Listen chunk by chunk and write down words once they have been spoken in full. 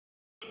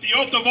The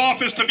oath of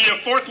office to be a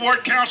 4th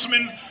Ward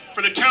Councilman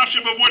for the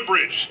township of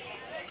Woodbridge.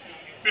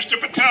 Mr.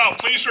 Patel,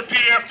 please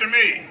repeat after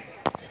me.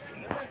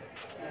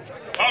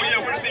 Oh yeah,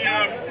 where's the,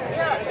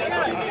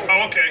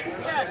 oh okay.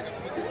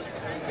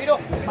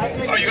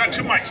 Oh, you got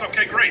 2 mics,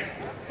 okay, great.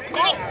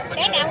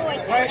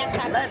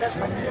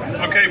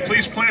 Okay,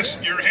 please place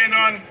your hand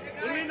on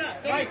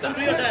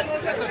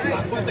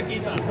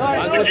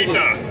the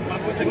Gita.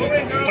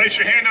 Place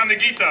your hand on the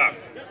Gita.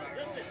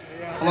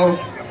 Hello.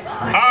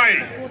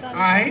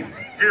 I,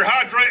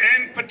 Virhadra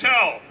N.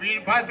 Patel,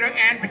 Virhadra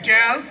N.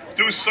 Patel,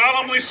 do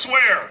solemnly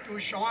swear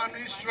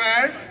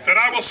that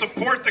I will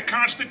support the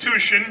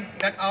Constitution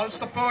I'll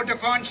support the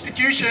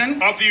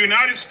Constitution of the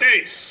United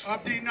States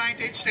of the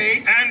United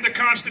States and the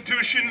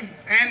Constitution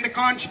and the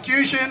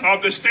Constitution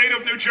of the State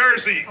of New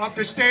Jersey, of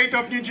the State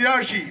of New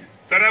Jersey,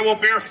 that I will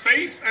bear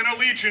faith and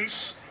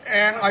allegiance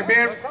and I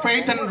bear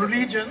faith and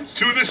allegiance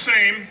to the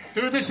same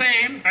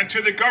and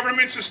to the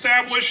governments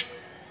established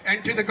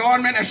and to the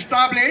government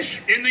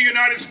established in the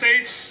United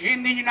States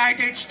and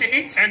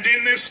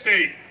in this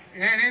state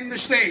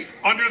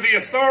under the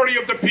authority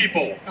of the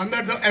people, and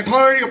that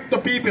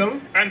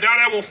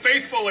I will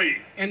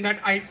faithfully and that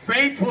I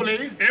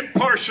faithfully,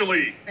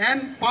 impartially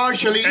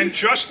and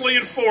justly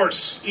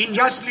enforce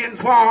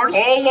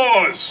all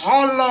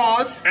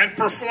laws and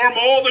perform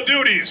all the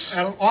duties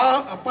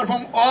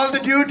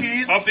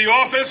of the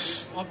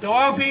office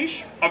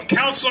of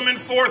Councilman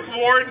 4th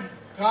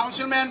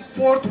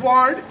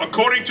Ward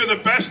according to the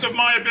best of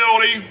my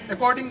ability. So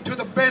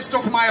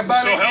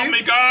help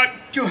me God.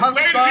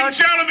 Ladies and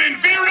gentlemen,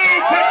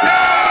 Viru Patel!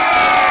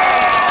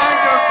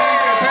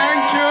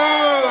 Thank you.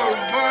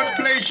 God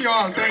bless you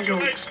all. Thank you.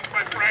 Congratulations,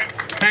 my friend.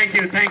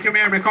 Thank you,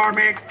 Mayor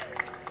McCormick.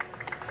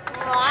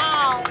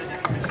 Wow.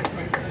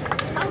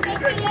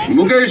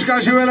 Mukesh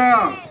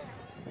Kashiwala,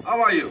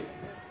 how are you?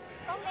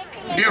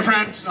 Dear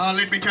friends,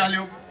 let me tell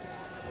you,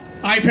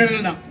 I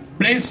feel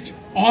blessed,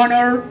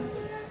 honored,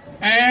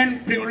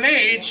 and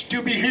privileged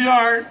to be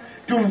here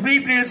to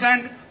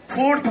represent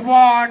 4th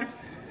Ward,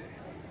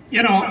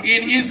 in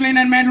Islin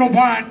and Menlo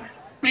Park.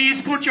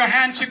 Please put your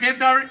hands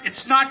together.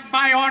 It's not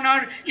my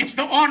honor, it's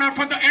the honor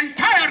for the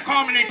entire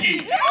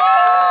community.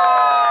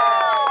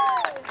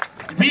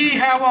 We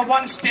have a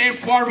one step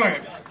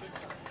forward.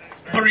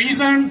 The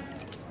reason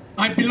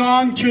I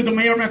belong to the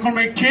Mayor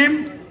McCormick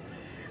team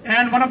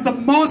and one of the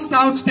most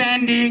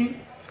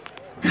outstanding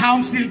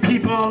council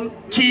people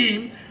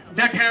team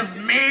that has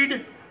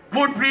made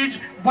Woodbridge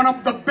one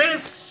of the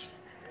best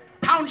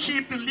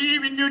township to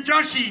live in New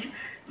Jersey.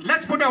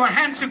 Let's put our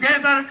hands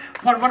together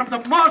for one of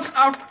the most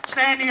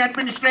outstanding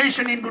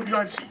administration in New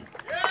Jersey.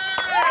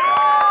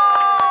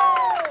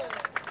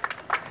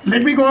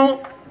 Let me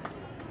go.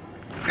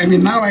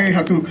 Now I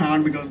have to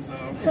count because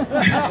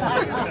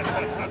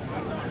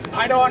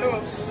I don't want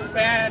to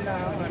spend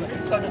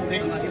miss certain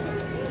things.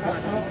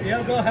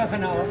 You'll go half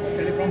an hour.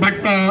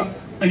 But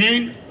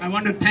again, I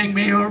want to thank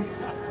Mayor,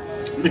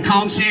 the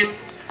council,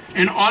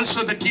 and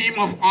also the team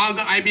of all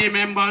the IBA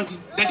members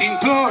that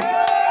include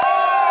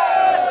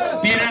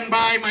Dhiran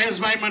Bhai, Mahesh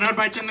Bhai, Manhar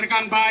Bhai,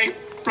 Chandrakant Bhai,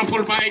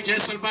 Praful Bhai,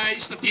 Jaisal Bhai,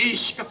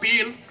 Satish,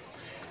 Kapil,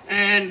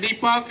 and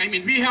Deepak.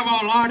 We have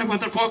a lot of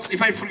other folks.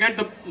 If I forget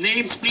the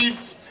names,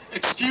 please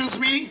excuse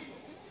me.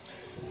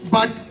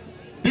 But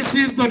this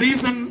is the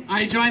reason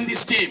I joined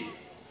this team.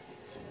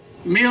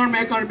 Mayor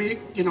McCormick,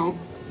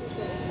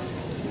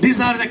 these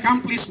are the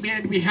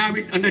accomplishments we have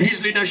it under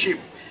his leadership.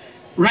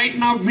 Right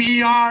now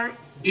we are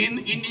in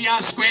India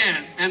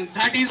Square, and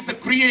that is the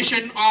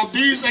creation of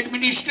this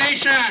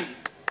administration.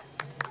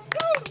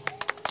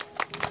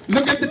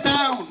 Look at the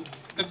town.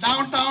 The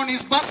downtown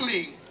is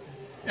bustling.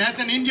 As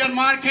an Indian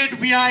market,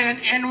 we are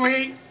an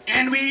envy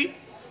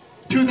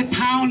to the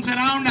towns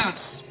around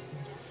us.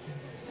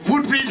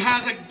 Woodbridge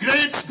has a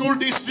great school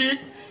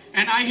district,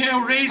 and I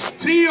have raised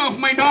 3 of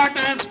my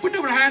daughters. Put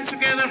our hands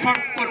together for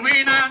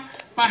Purveena,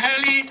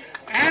 Paheli,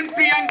 and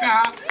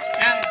Priyanka,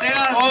 and they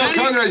are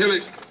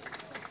Congratulations.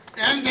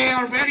 And they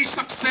are very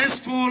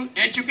successful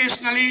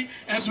educationally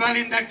as well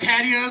in their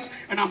careers,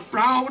 and I'm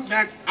proud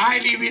that I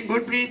live in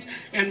Woodbridge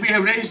and we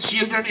have raised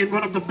children in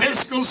one of the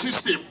best school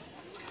systems.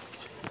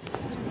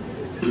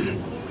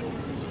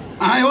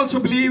 I also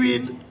believe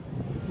in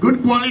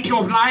good quality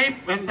of life,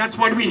 and that's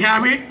what we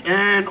have it.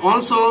 And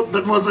also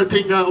that was, I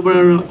think,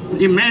 where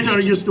the mayor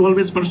used to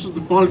always pursue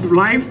the quality of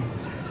life.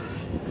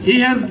 He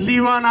has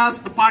given us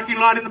the parking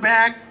lot in the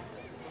back.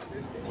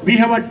 We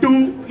have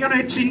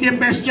it's Indian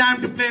best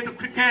time to play the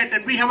cricket,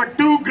 and we have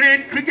 2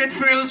 great cricket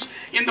fields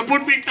in the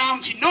Woodbridge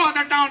township. No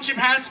other township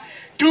has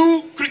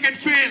 2 cricket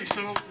fields,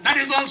 so that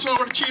is also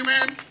our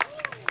achievement.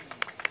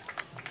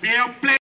 We have played